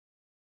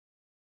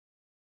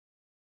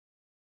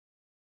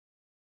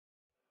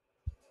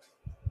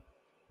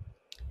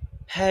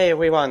Hey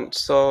everyone,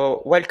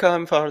 so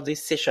welcome for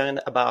this session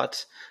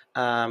about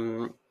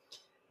the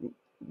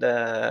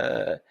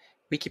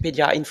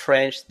Wikipedia in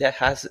French that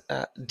has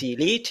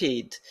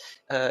deleted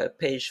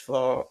pages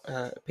for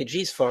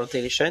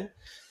deletion.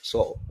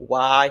 So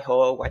why,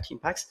 how, what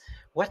impacts,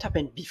 what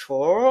happened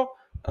before,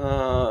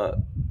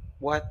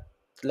 what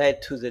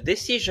led to the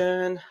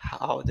decision,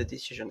 how the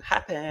decision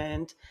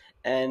happened,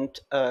 and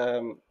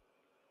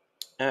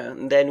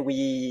then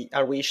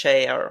we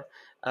share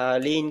a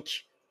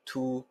link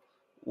to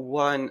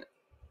one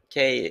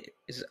case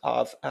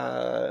of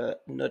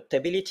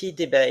notability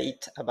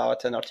debate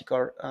about an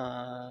article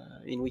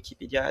in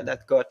Wikipedia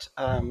that got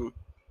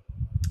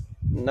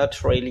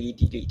not really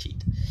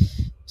deleted.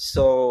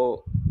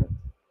 So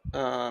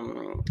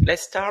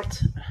let's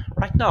start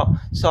right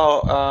now.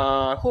 So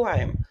who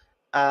I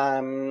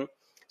am?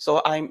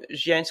 So I'm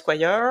Gian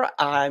Squire.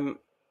 I'm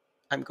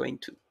going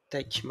to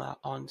take my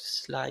own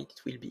slide.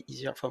 It will be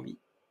easier for me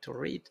to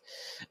read.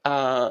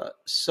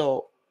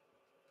 So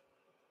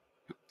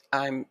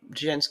I'm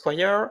Gian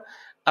Squire.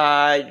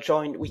 I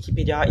joined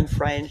Wikipedia in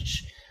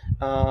French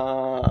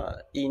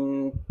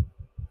in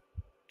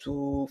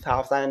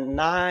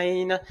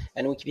 2009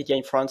 and Wikipedia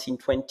in France in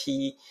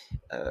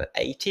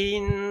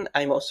 2018.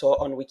 I'm also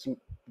on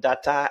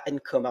Wikidata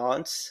and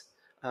Commons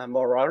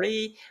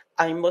morally.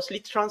 I mostly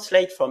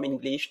translate from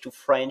English to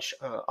French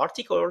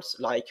articles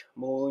like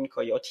Moon,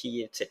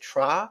 Coyote,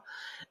 etc.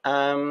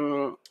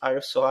 I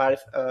also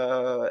have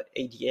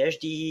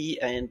ADHD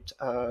and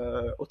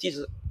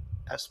autism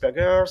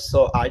Asperger,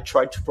 so I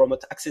try to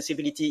promote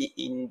accessibility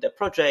in the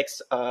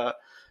projects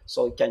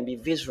so it can be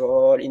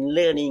visual in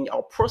learning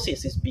our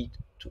processes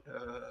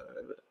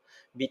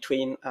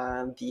between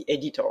the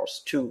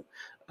editors too.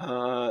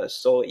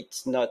 So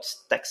it's not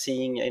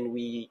taxing and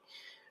we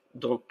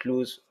don't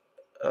lose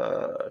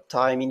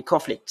time in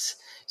conflicts.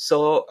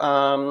 So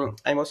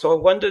I'm also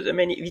one of the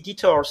many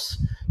editors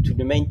to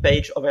the main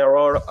page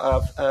overall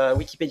of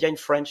Wikipedia in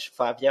French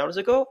 5 years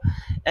ago.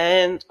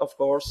 And of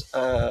course,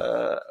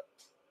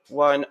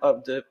 one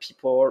of the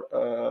people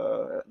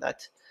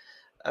that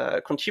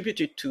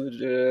contributed to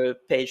the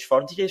page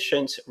for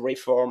deletions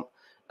reform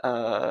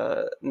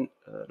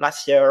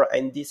last year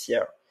and this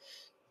year.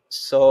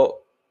 So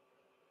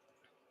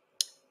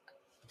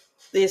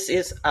this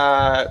is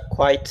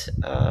quite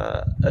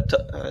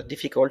a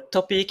difficult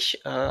topic.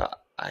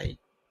 I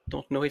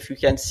don't know if you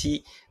can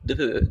see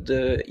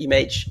the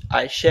image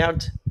I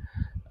shared.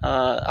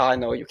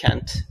 No, you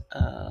can't.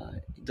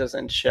 It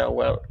doesn't share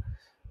well.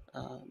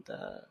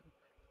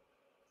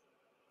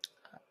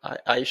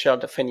 I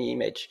shared a funny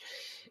image.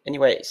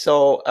 Anyway,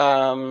 so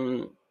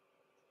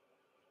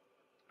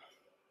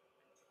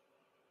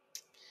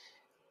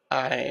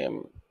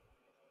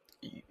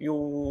you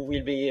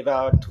will be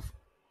able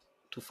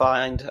to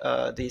find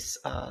this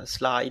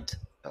slide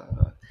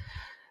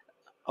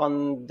at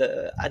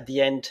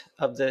the end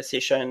of the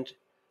session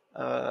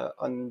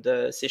on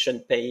the session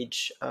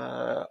page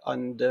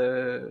on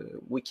the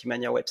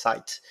Wikimania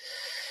website.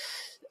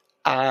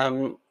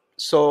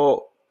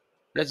 So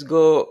let's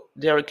go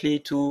directly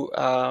to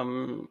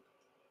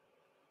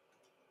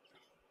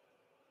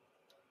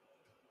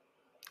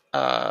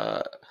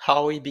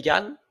how we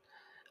began,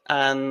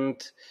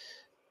 and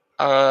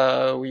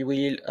we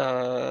will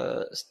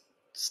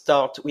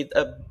start with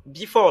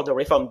before the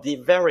reform, the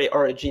very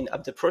origin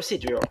of the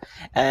procedure,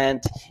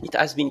 and it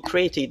has been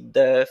created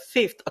the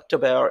 5th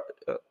October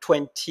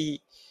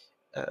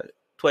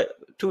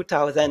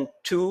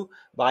 2002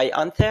 by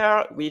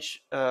Anther,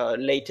 which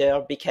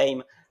later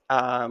became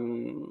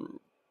the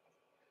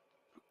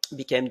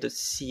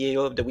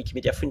CEO of the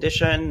Wikimedia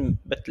Foundation,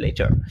 but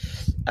later.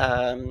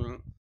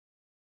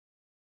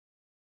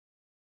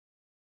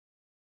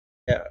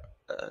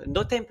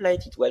 No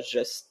template, it was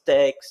just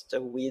text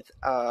with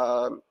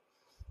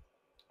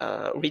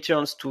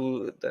returns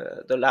to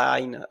the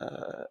line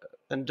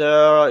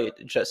under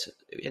it, just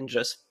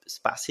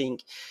passing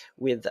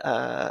with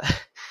the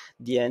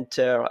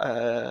enter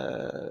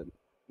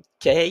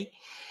key.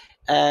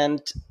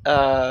 And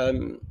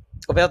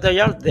over the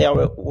years,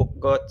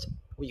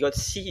 we got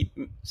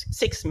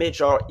 6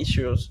 major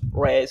issues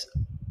raised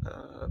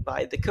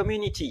by the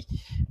community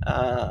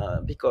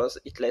because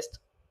it led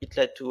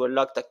to a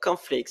lot of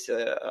conflicts,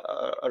 a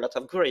lot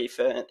of grief,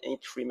 and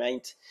it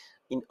remained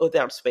in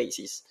other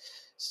spaces.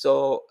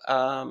 So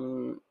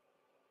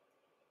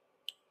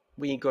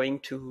we're going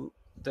to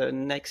the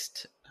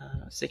next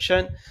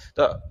section.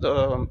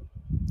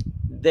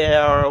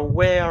 There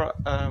were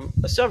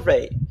a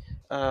survey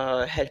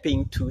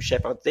helping to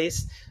shape out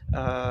this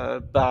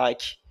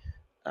back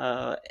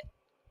to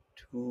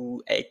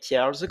 8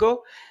 years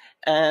ago,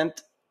 and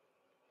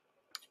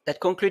that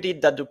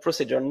concluded that the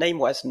procedure name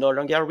was no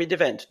longer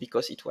relevant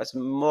because it was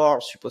more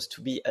supposed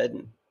to be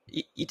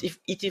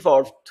it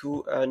evolved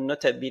to a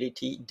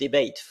notability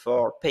debate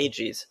for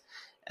pages,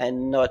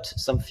 and not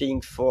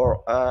something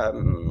for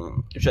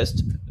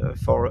just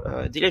for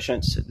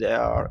deletions.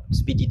 There are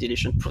speedy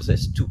deletion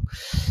process too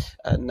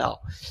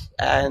now.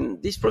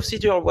 And this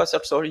procedure was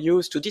also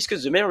used to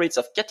discuss the merits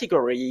of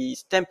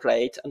categories,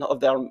 templates, and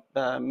other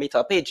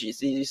meta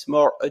pages. It is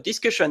more a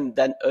discussion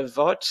than a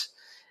vote.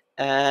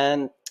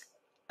 And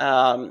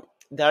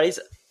there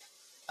is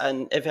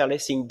an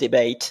everlasting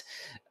debate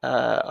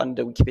on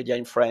the Wikipedia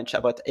in French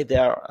about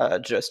either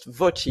just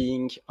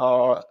voting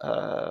or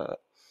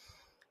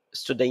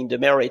studying the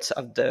merits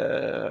of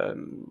the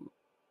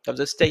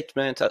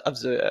statement of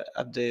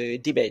the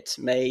debates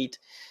made,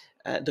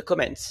 the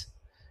comments.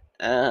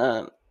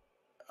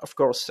 Of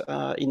course,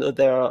 in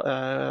other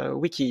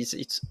wikis,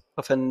 it's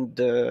often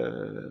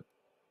the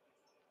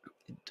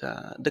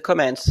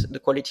comments, the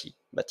quality,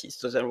 but it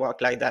doesn't work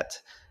like that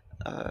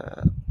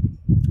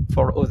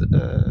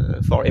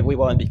for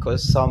everyone,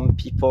 because some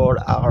people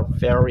are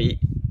very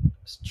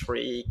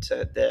strict.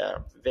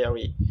 They're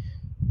very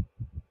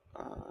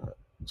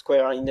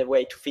square in a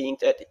way to think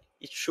that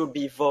it should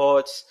be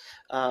votes.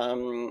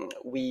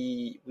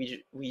 We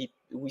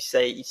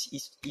say if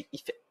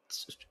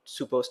it's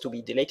supposed to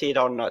be deleted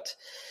or not.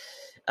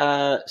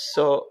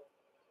 So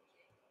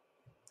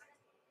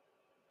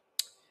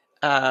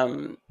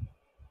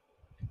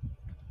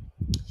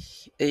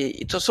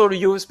it's also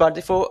used by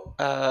default.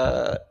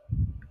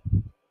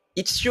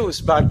 It's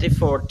used by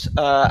default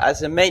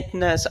as a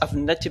maintenance of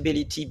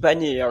notability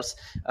banners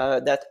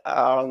that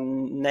are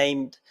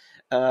named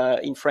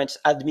in French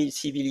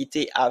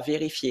admissibilité à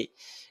vérifier,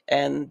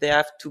 and they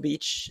have to be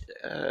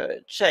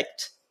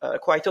checked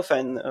quite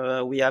often.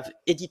 We have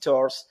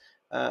editors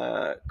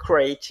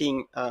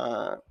creating.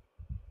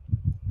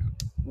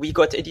 We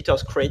got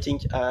editors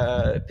creating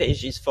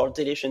pages for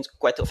deletions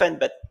quite often,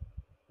 but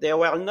they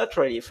were not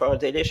really for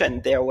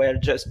deletion. They were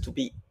just to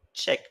be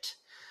checked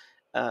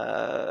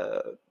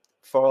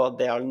for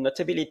their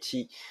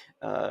notability.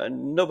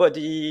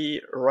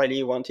 Nobody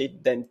really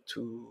wanted them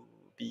to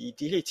be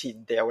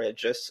deleted. They were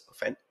just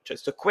often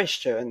just a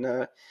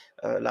question,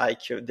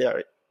 like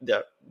there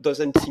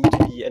doesn't seem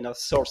to be enough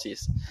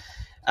sources.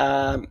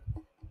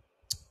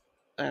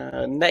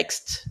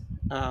 Next,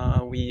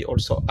 we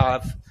also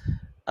have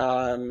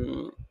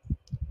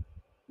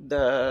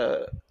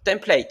the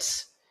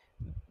templates,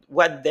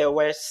 what they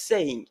were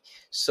saying.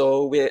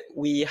 So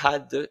we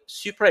had the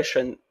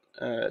suppression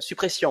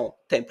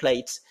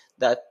templates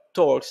that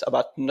talks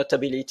about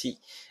notability,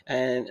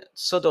 and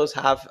so those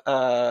have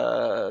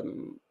other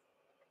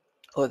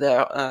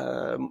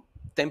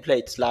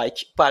templates like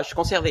page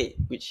conservée,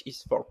 which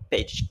is for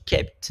page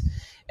kept,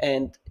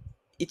 and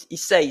it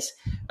says,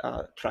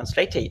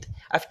 translated,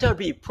 after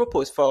being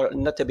proposed for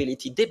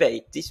notability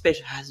debate, this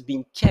page has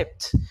been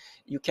kept.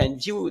 You can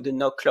view the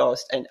now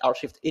closed and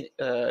archived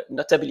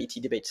notability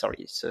debate. Sorry,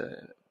 it's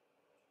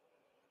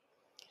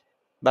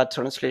bad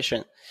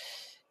translation.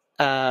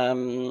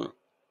 And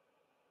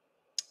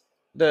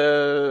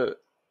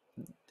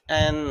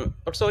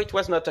also it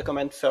was not a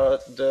comment for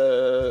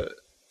the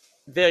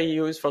very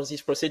use for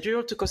this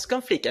procedure to cause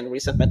conflict and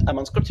resentment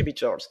amongst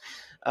contributors.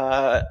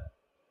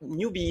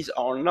 Newbies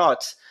or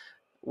not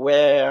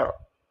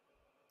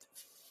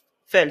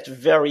felt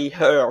very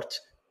hurt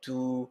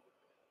to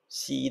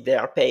see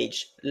their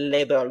page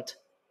labeled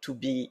to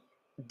be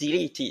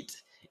deleted.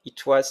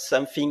 It was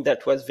something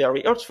that was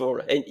very hurtful,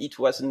 and it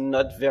was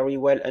not very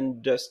well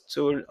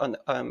understood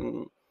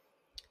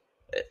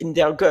in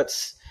their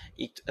guts.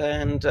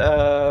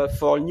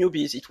 For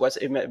newbies, it was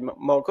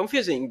more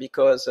confusing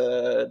because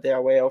they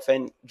were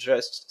often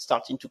just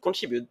starting to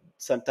contribute.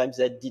 Sometimes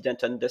they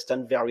didn't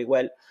understand very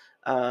well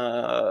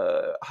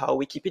how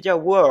Wikipedia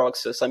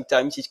works.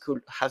 Sometimes it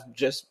could have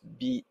just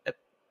be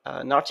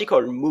an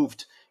article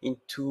moved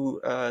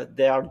into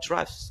their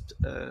draft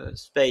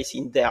space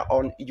in their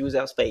own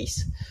user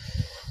space.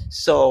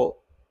 So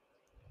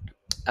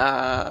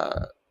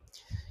a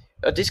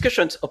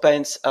discussion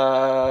opens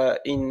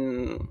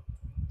in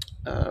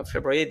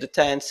February the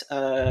 10th,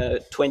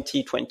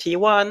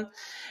 2021,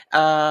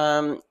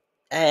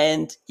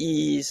 and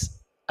is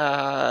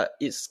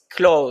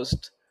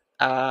closed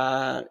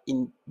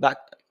in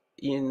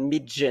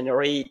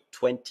mid-January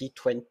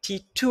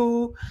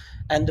 2022,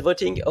 and the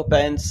voting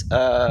opens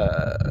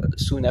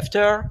soon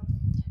after.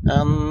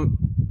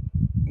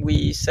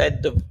 We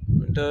set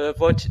the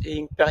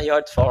voting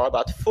period for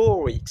about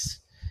 4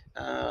 weeks,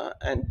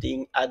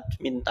 ending at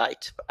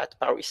midnight at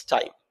Paris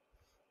time,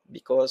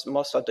 because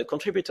most of the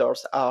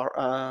contributors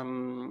are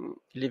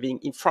living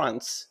in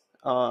France.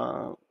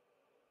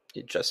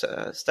 It's just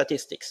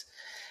statistics.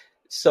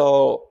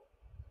 So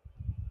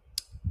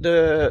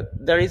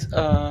there is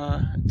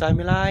a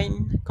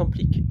timeline.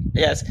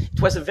 Yes, it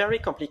was a very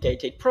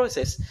complicated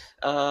process.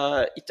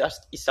 It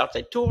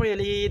started too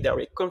early. They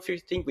were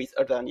conflicting with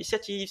other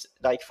initiatives.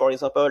 Like, for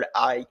example,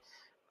 I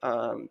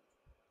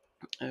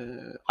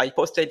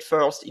posted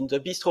first in the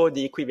bistro,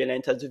 the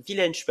equivalent of the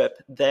village pub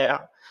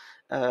there,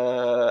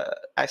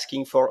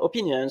 asking for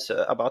opinions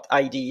about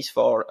ideas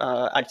for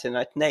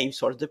alternate names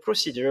for the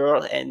procedure,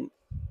 and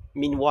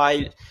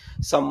meanwhile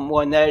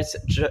someone else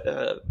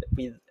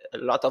with a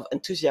lot of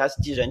enthusiasts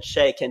didn't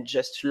check and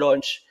just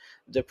launch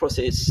the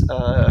process,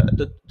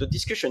 the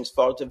discussions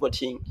for the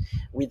voting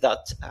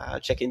without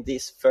checking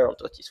this first.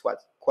 That is what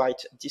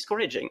quite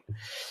discouraging.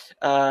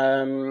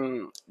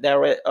 There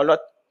were a lot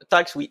of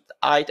talks with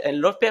high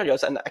and low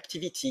periods and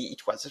activity.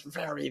 It was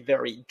very,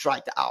 very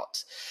dried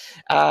out.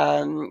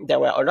 There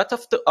were a lot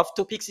of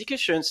topic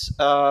discussions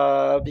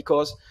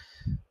because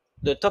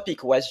the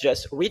topic was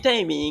just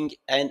renaming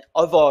and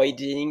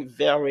avoiding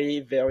very,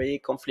 very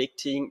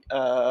conflicting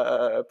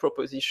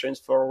propositions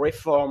for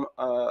reform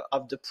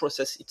of the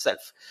process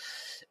itself.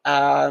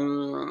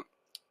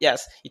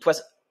 Yes, it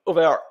was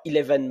over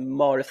 11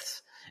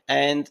 months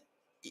and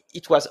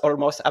it was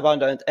almost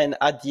abandoned. And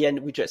at the end,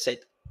 we just said,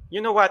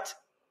 you know what?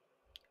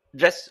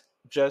 Let's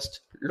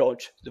just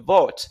launch the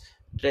vote.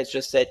 Let's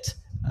just set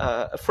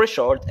a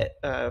threshold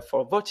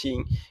for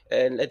voting,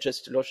 and let's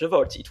just launch the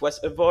vote. It was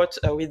a vote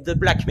with the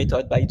black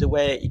method, by the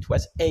way. It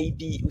was A,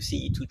 B, or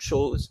C to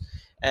choose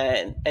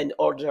an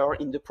order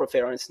in the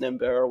preference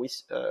number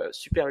with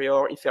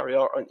superior,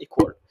 inferior, and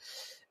equal.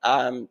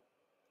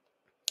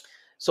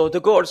 So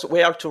the goals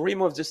were to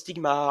remove the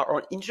stigma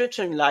or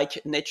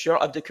injunction-like nature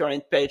of the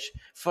current page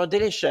for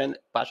deletion,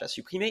 page à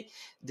supprimer,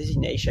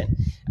 designation.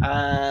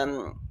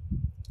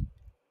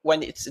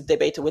 When it's a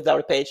debate whether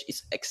a page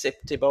is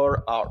acceptable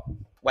or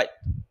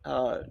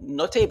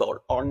notable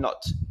or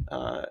not.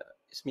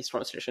 It's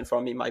mistranslation for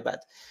me, my bad.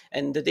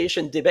 And the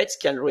deletion debates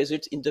can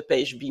result in the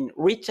page being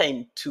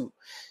retained too.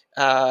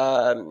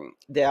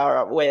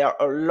 There were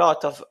a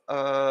lot of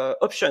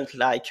options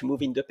like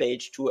moving the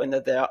page to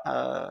another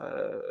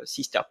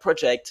sister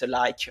project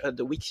like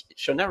the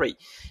Wiktionary.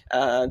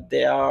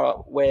 There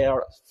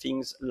were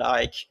things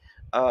like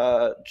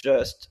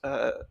just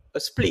a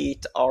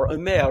split or a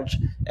merge,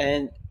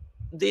 and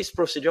this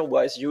procedure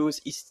was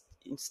used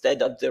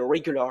instead of the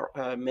regular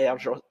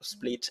merge or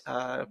split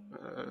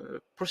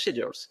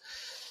procedures.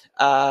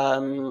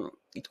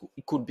 It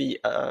could be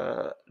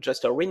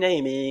just a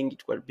renaming.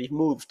 It will be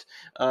moved.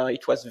 I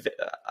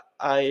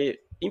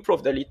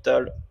improved a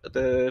little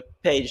the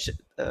page,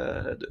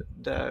 the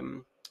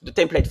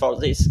template for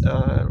this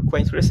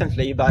quite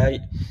recently by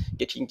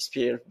getting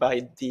inspired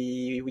by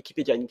the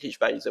Wikipedia in English,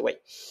 by the way.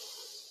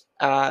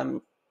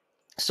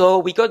 So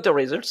we got the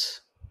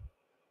results.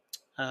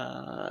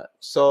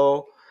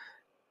 So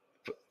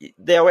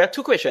there were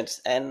two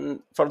questions,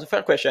 and for the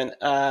first question,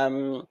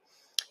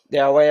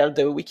 there were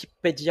the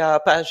Wikipedia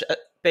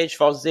page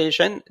for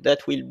deletion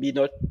that will be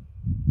not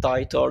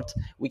titled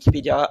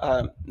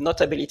Wikipedia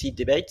Notability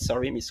Debate,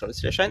 sorry,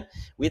 mistranslation,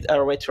 with a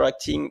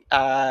retroacting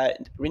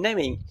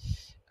renaming.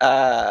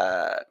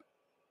 And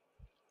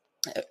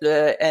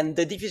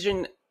the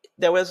division,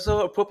 there was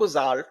also a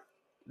proposal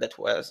that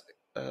was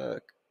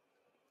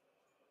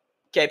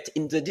kept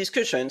in the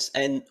discussions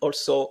and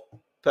also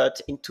put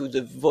into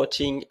the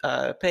voting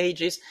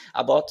pages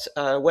about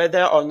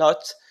whether or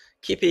not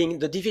keeping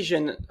the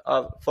division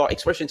for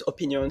expressions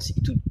opinions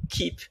to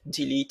keep,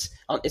 delete,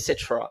 and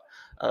etc.,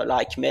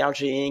 like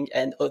merging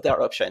and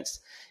other options.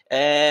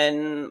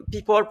 And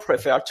people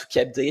prefer to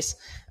keep this,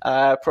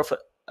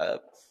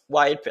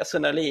 while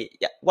personally,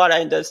 while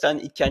I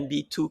understand it can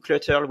be too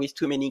cluttered with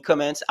too many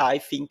comments, I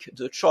think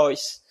the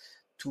choice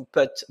to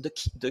put the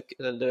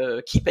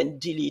keep and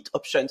delete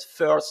options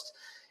first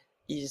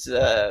is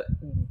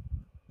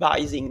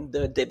biasing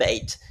the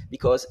debate,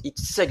 because it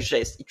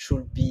suggests it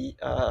should be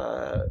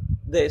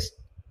these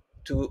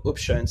two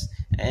options,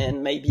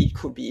 and maybe it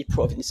could be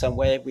improved in some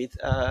way with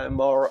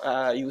more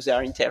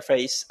user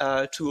interface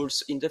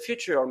tools in the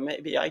future, or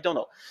maybe, I don't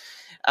know.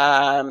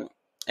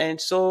 And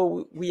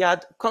so we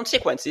had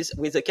consequences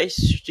with a case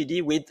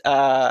study with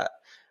a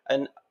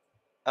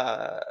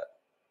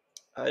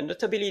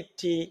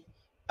notability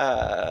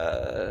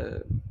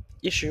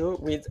issue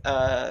with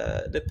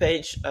the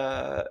page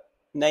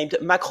named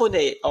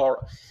macroner,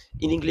 or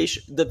in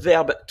English, the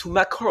verb to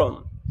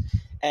macron.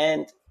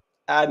 And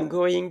I'm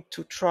going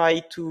to try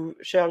to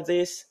share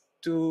this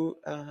to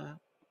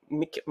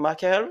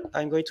Michael.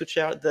 I'm going to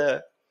share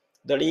the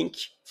link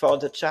for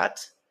the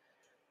chat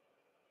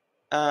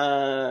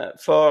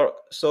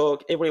so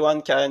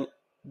everyone can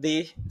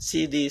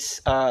see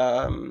this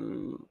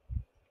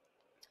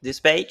this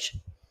page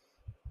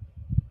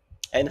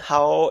and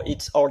how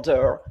it's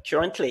ordered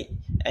currently,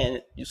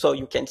 and so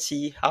you can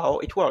see how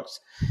it works.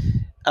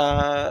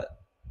 I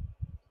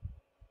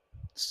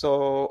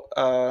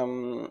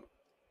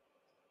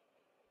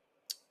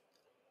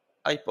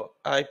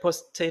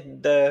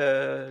posted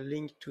the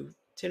link to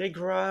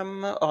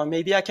Telegram, or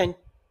maybe I can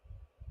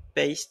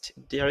paste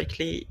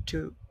directly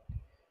to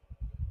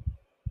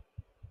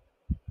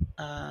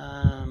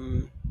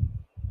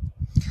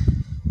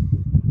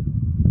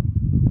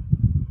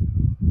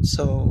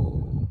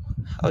so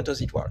how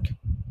does it work?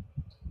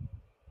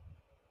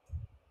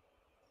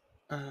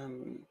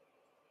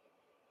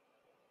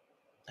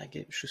 I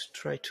should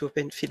try to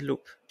open Feedloop.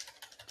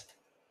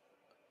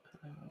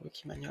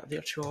 Wikimania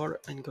virtual,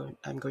 and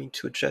I'm going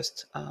to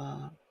just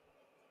bad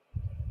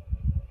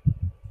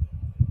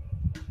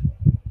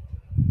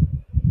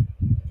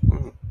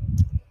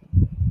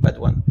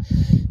one.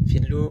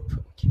 Feedloop.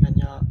 Wikiloop,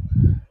 Wikimania.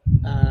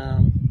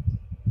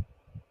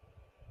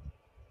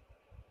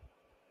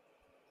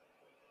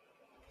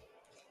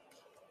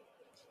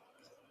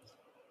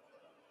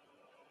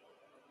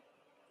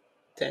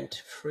 10 to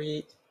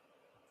 3.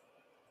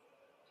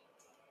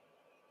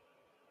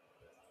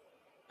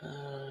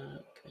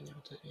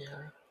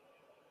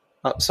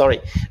 Oh, sorry,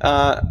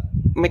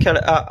 Michael.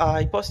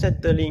 I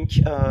posted the link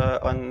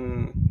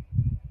on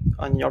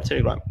your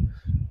Telegram.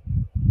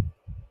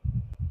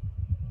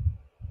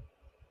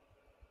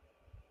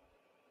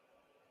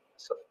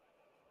 So,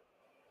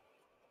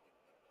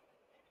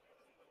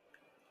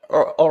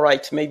 all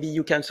right, maybe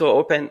you can so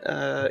open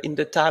in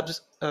the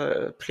tabs,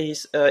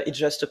 please. It's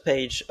just a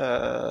page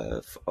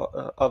of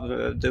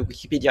the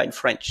Wikipedia in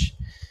French.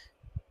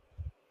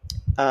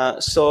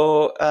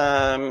 So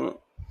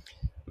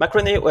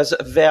macroné was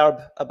a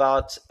verb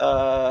about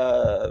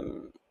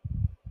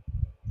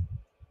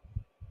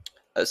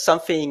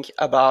something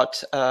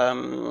about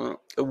a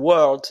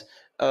word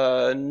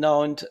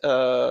known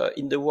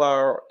in the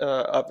war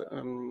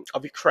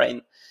of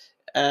Ukraine.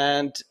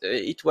 And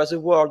it was a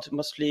word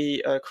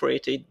mostly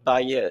created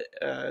by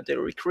the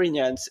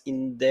Ukrainians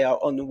in their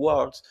own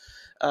words,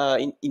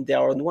 in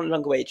their own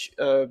language,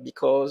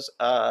 because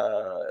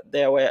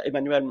there were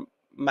Emmanuel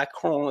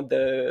Macron,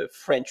 the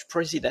French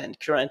president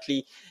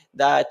currently,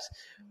 that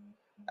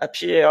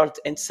appeared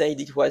and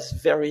said it was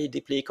very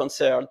deeply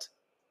concerned.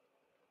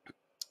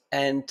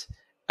 And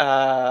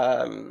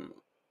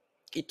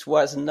it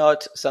was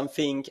not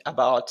something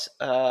about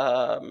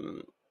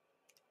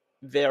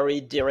very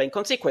direct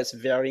consequence,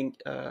 very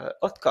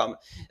outcome.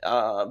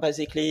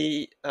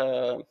 Basically,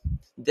 the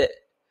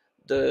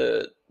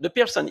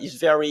person is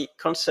very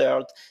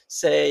concerned,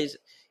 says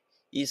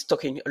is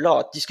talking a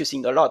lot,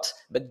 discussing a lot,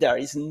 but there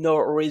is no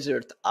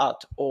result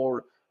at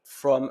all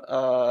from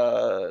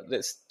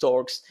these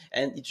talks,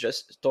 and it's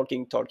just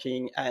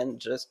talking, and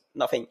just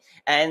nothing.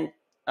 And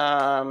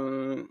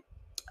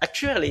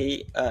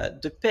actually,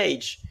 the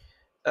page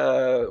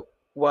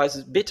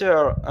was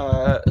better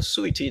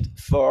suited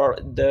for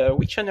the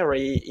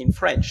dictionary in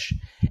French.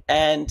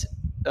 And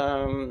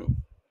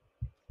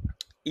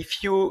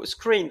if you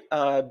screen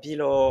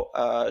below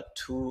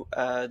to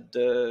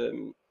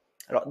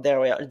there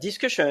were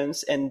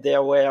discussions, and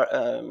there were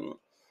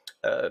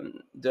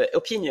the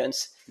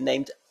opinions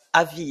named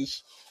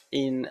avis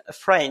in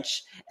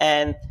French,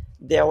 and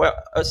there were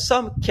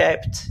some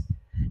kept,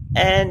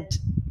 and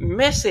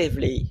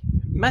massively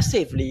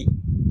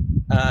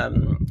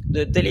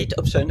the delete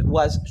option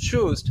was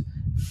chosen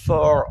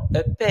for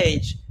a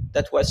page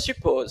that was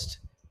supposed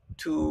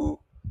to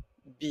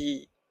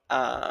be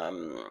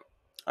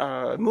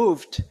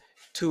moved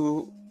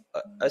to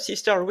a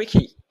sister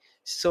wiki.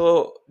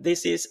 So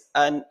this is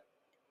an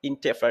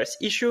interface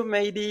issue,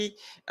 maybe.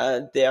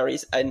 There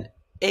is an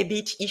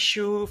habit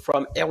issue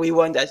from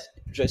everyone that's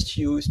just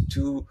used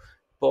to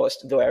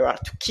post the error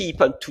to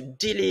keep and to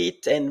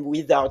delete, and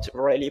without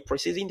really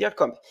processing the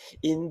outcome.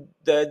 In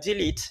the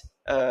delete,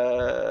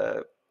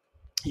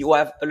 you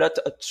have a lot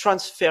of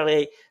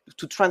transfer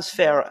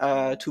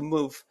to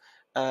move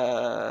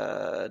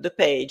the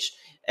page,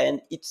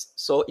 and it's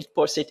so it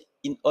posted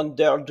in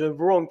under the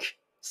wrong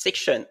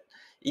section.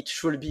 It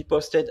should be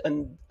posted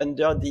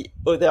under the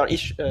other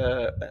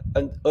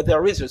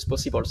other results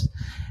possible.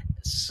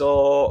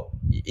 So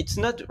it's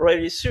not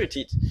really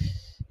suited.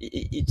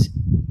 It's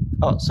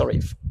oh,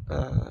 sorry,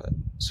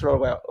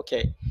 slower.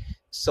 Okay,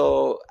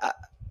 so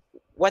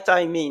what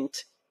I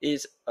meant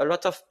is a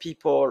lot of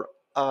people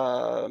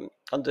on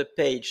the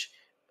page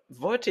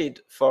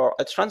voted for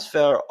a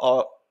transfer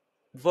or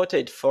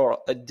voted for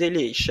a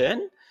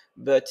deletion,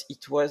 but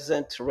it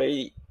wasn't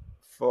really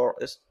for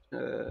a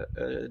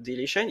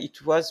deletion.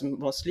 It was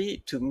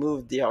mostly to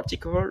move the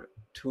article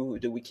to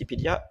the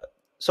Wikipedia,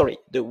 sorry,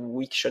 the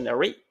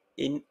Wiktionary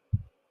in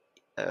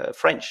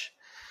French.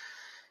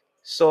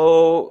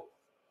 So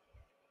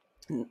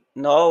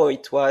now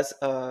it was,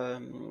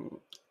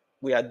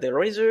 we had the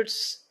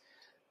results,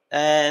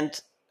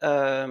 and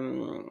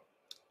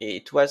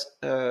it was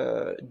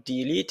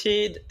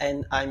deleted,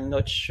 and I'm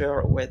not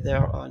sure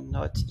whether or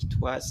not it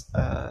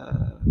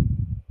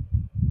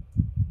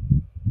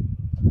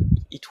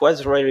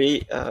was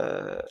really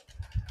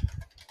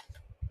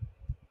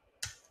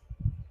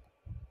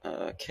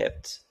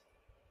kept.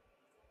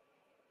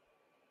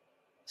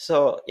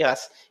 So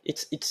yes,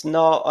 it's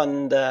now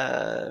on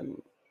the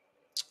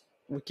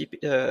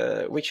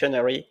Wikipedia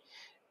Wiktionary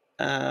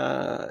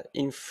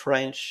in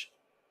French.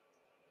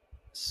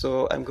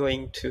 So I'm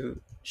going to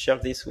share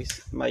this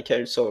with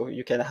Michael, so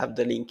you can have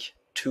the link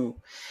too.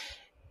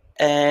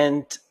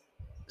 And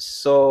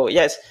so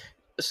yes,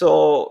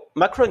 so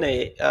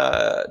Macroné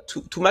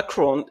to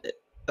Macron,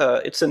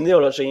 it's a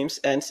neologism,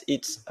 and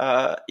it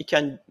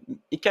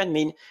can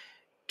mean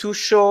to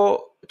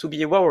show, to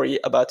be worried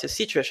about a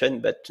situation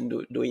but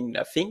doing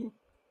nothing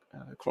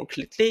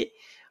concretely,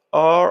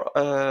 or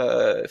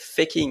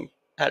faking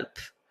help.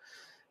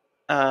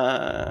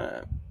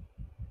 And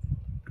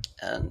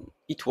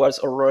it was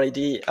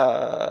already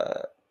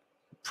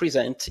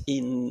present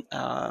in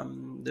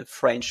the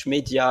French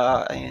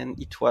media, and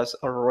it was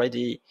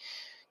already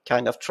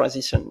kind of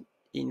transition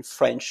in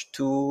French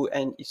too,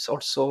 and it's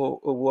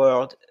also a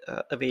word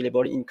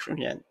available in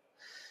Korean.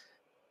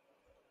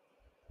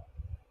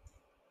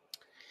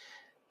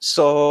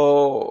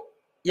 So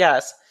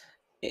yes,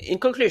 in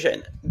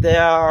conclusion,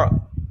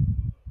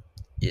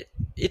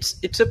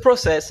 it's a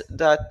process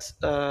that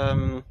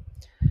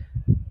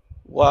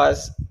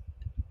was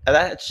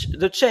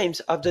the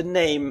change of the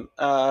name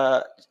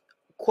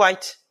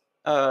quite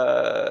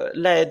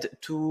led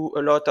to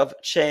a lot of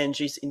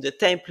changes in the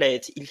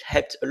template. It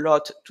helped a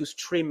lot to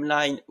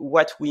streamline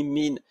what we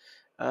mean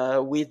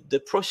with the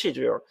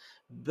procedure,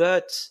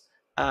 but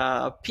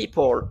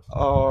people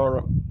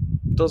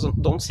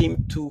don't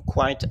seem to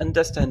quite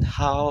understand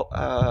how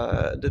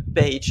the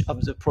page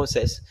of the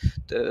process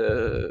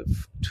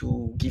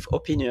to give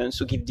opinions,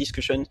 to give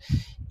discussion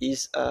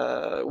is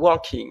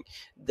working.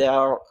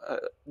 There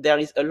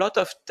is a lot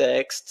of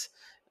text,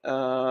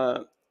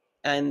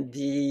 and the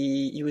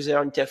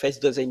user interface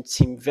doesn't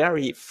seem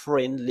very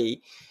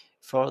friendly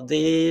for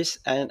this.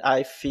 And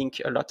I think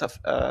a lot of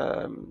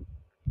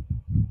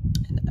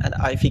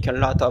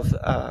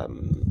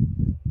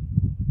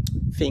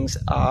things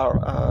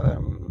are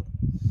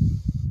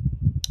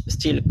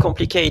still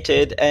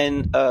complicated,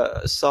 and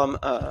some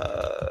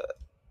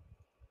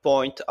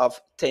point of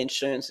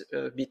tensions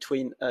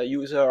between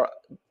user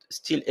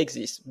still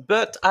exists.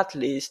 But at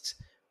least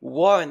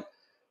one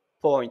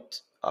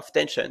point of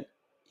tension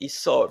is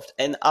solved.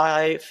 And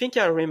I think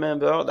I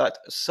remember that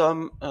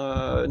some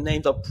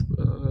names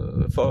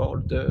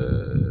for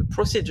the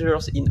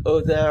procedures in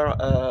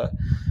other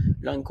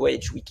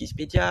language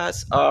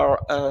Wikipedias are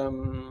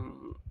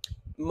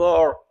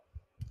more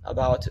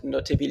about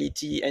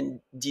notability and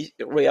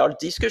real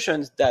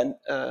discussions than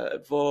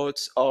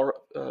votes or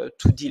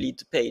to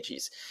delete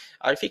pages.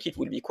 I think it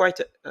will be quite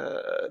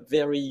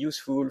very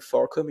useful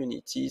for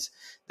communities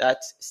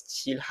that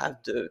still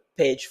have the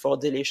page for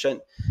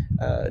deletion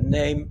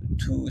name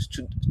to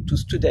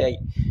today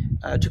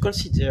to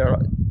consider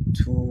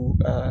to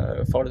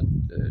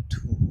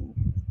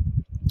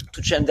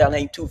change their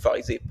name to, for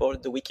example,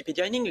 the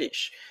Wikipedia in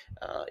English.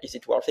 Is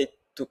it worth it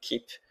to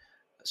keep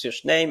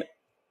such name?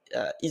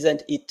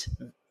 Isn't it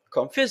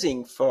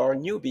confusing for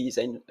newbies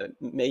and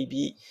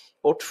maybe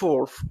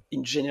hurtful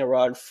in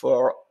general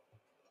for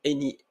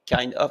any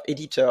kind of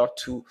editor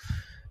to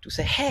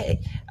say, hey,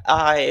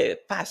 I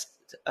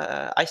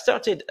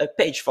started a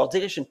page for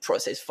deletion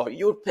process for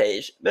your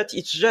page, but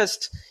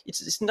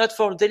it's not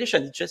for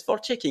deletion, it's just for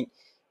checking.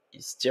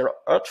 It's still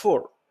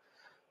hurtful.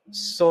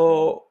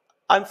 So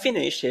I'm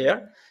finished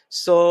here.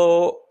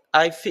 So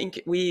I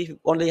think we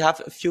only have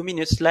a few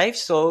minutes left.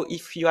 So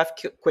if you have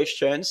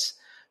questions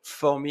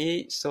for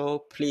me, so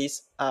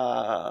please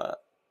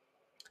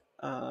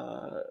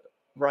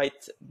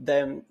write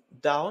them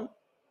down.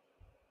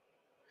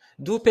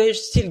 Do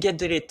pages still get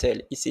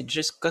deleted? Is it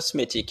just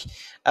cosmetic?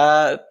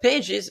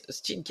 Pages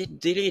still get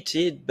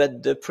deleted,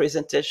 but the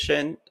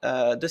presentation,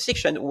 the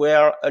section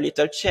were a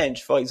little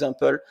changed. For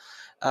example,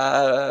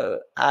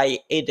 I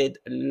added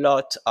a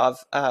lot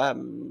of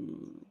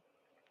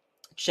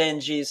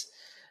changes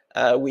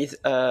with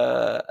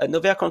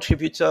another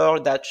contributor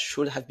that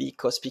should have been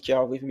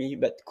co-speaker with me,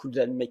 but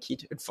couldn't make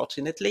it,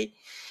 unfortunately.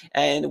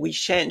 And we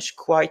changed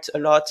quite a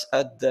lot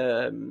at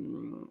the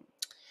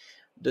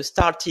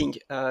starting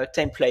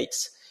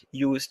templates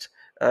used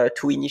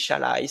to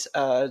initialize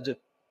the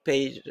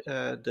page,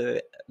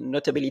 the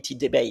notability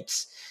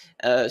debates.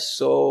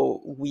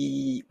 So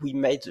we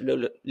made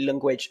the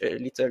language a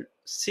little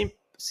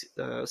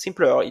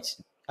simpler.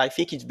 I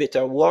think it's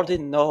better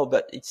worded now,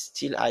 but it's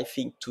still, I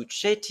think, too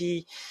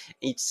chatty.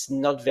 It's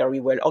not very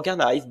well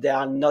organized. There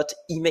are not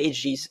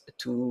images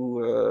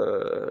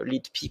to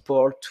lead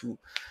people to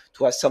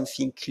have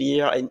something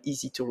clear and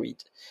easy to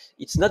read.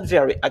 It's not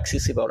very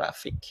accessible, I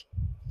think.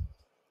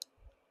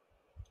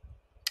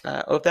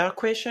 Other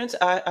questions?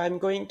 I'm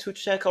going to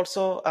check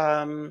also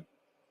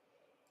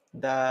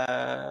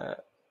the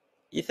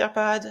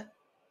Etherpad.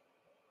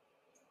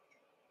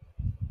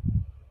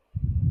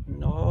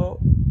 No,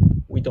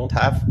 we don't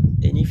have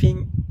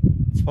anything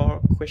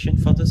for question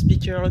for the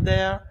speaker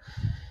there.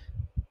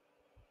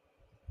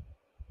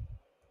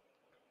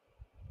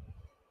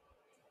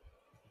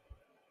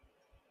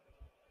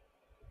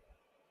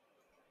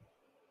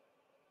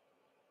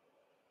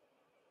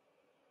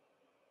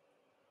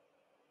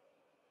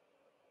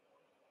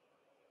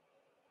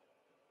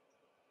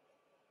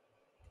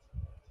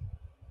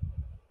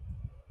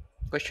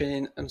 Question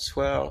and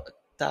answer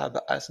tab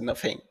has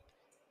nothing.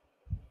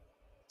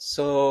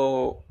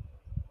 So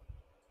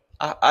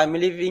I'm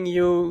leaving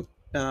you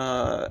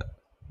 1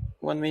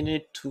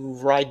 minute to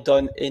write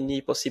down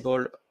any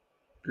possible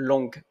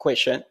long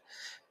question.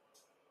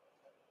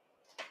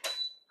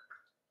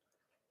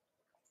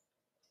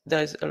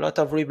 There's a lot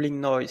of rippling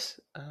noise.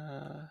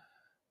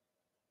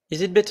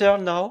 Is it better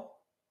now?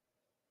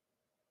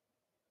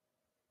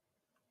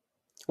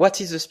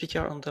 What is the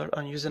speaker handle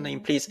on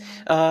username, please?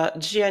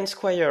 GN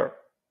Squire.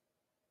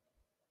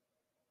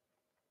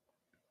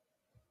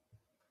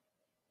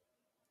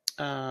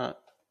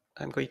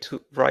 I'm going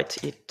to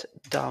write it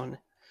down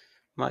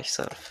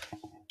myself.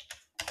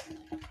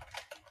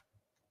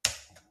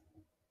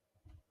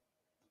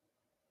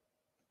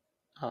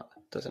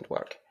 Doesn't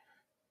work.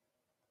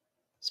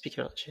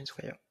 Speaker change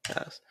where?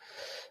 Yes,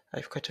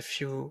 I've got a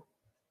few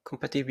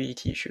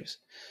compatibility issues.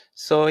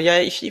 So yeah,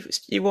 if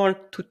you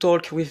want to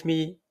talk with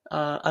me,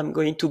 I'm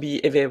going to be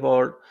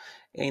available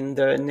in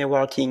the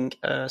networking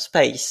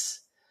space.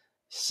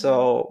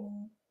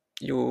 So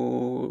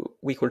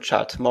we could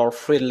chat more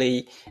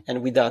freely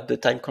and without the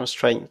time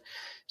constraint.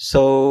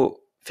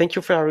 So thank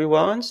you for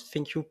everyone.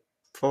 Thank you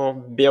for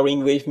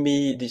bearing with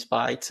me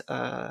despite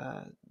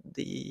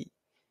the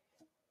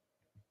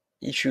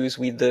issues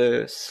with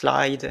the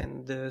slide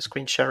and the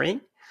screen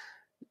sharing.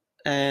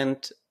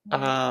 And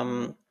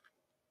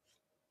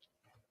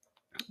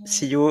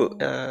see you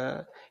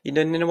in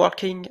the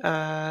networking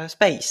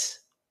space.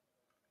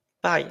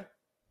 Bye.